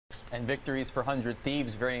And victories for 100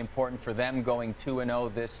 Thieves, very important for them, going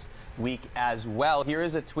 2-0 this week as well. Here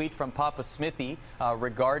is a tweet from Papa Smithy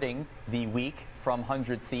regarding the week from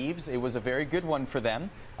 100 Thieves. It was a very good one for them.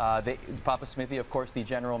 Papa Smithy, of course, the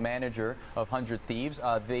general manager of 100 Thieves.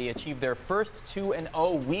 They achieved their first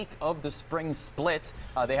 2-0 week of the spring split.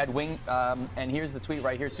 They had and here's the tweet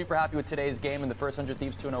right here. Super happy with today's game and the first 100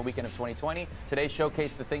 Thieves 2-0 weekend of 2020. Today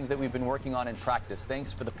showcased the things that we've been working on in practice.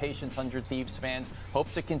 Thanks for the patience, 100 Thieves fans.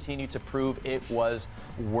 Hope to continue to prove it was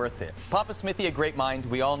worth it. Papa Smithy, a great mind.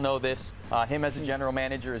 We all know this. Him as a general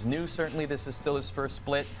manager is new. Certainly, this is still his first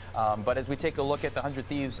split. But as we take a look at the 100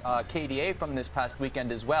 Thieves KDA from this past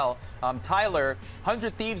weekend as well, Tyler,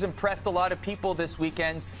 100 Thieves impressed a lot of people this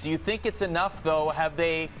weekend. Do you think it's enough, though? Have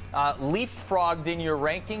they leapfrogged in your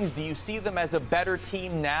rankings? Do you see them as a better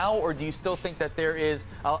team now, or do you still think that there is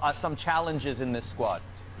some challenges in this squad?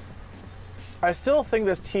 I still think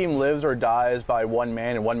this team lives or dies by one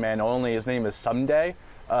man and one man only. His name is Ssumday.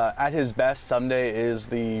 At his best, Ssumday is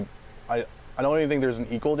I don't even think there's an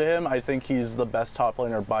equal to him. I think he's the best top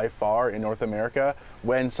laner by far in North America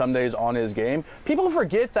when Ssumday's on his game. People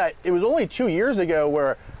forget that it was only 2 years ago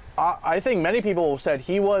where I think many people said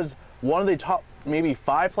he was one of the top maybe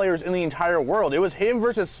 5 players in the entire world. It was him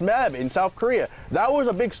versus Smeb in South Korea. That was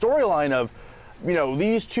a big storyline of, you know,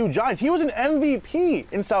 these two giants. He was an MVP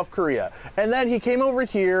in South Korea. And then he came over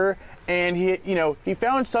here and he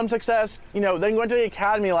found some success, then went to the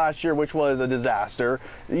academy last year, which was a disaster.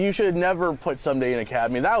 You should never put Ssumday in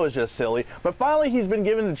academy. That was just silly. But finally, he's been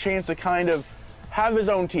given the chance to kind of have his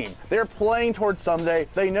own team. They're playing towards Ssumday.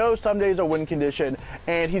 They know Ssumday's a win condition,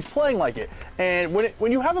 and he's playing like it. And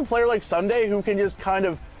when you have a player like Ssumday who can just kind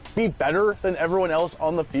of be better than everyone else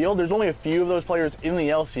on the field, there's only a few of those players in the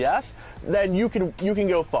LCS, then you can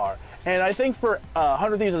go far. And I think for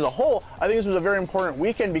 100 Thieves as a whole, I think this was a very important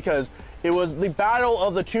weekend because it was the battle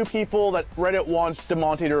of the two people that Reddit wants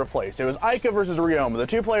DeMonte to replace. It was Ica versus Ryoma, the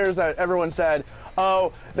two players that everyone said,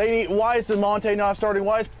 oh, why is DeMonte not starting?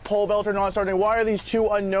 Why is Pole Belter not starting? Why are these two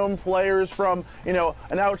unknown players from, an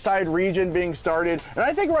outside region being started? And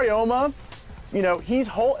I think Ryoma,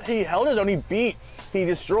 he held his own. He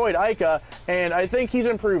destroyed Ica, and I think he's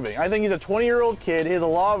improving. I think he's a 20-year-old kid. He has a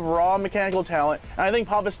lot of raw mechanical talent, and I think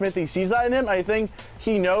Papa Smithy sees that in him. I think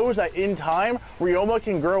he knows that in time, Ryoma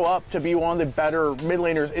can grow up to be one of the better mid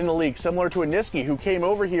laners in the league, similar to a Niski, who came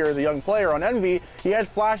over here as a young player on Envy. He had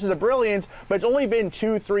flashes of brilliance, but it's only been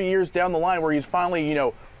 2-3 years down the line where he's finally,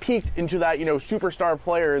 peaked into that, superstar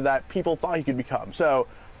player that people thought he could become. So,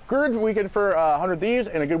 good weekend for 100 Thieves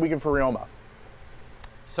and a good weekend for Ryoma.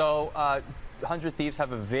 So, 100 Thieves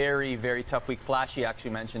have a very, very tough week. Flashy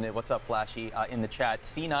actually mentioned it. What's up, Flashy? In the chat.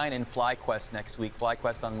 C9 and FlyQuest next week.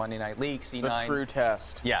 FlyQuest on Monday Night League. C9. The true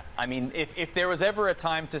test. Yeah. I mean, if there was ever a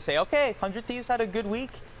time to say, okay, 100 Thieves had a good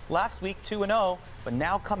week. Last week, 2-0. But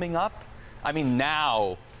now coming up, I mean,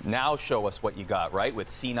 now show us what you got, right? With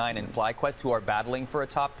C9 and FlyQuest, who are battling for a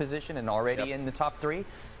top position and already in the top 3.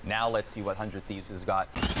 Now let's see what 100 Thieves has got.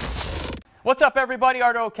 What's up, everybody?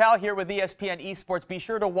 Arda Ocal here with ESPN Esports. Be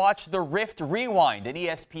sure to watch the Rift Rewind, an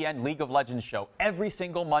ESPN League of Legends show every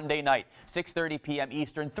single Monday night, 6:30 p.m.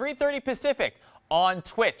 Eastern, 3:30 Pacific on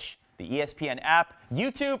Twitch, the ESPN app,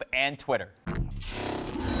 YouTube, and Twitter.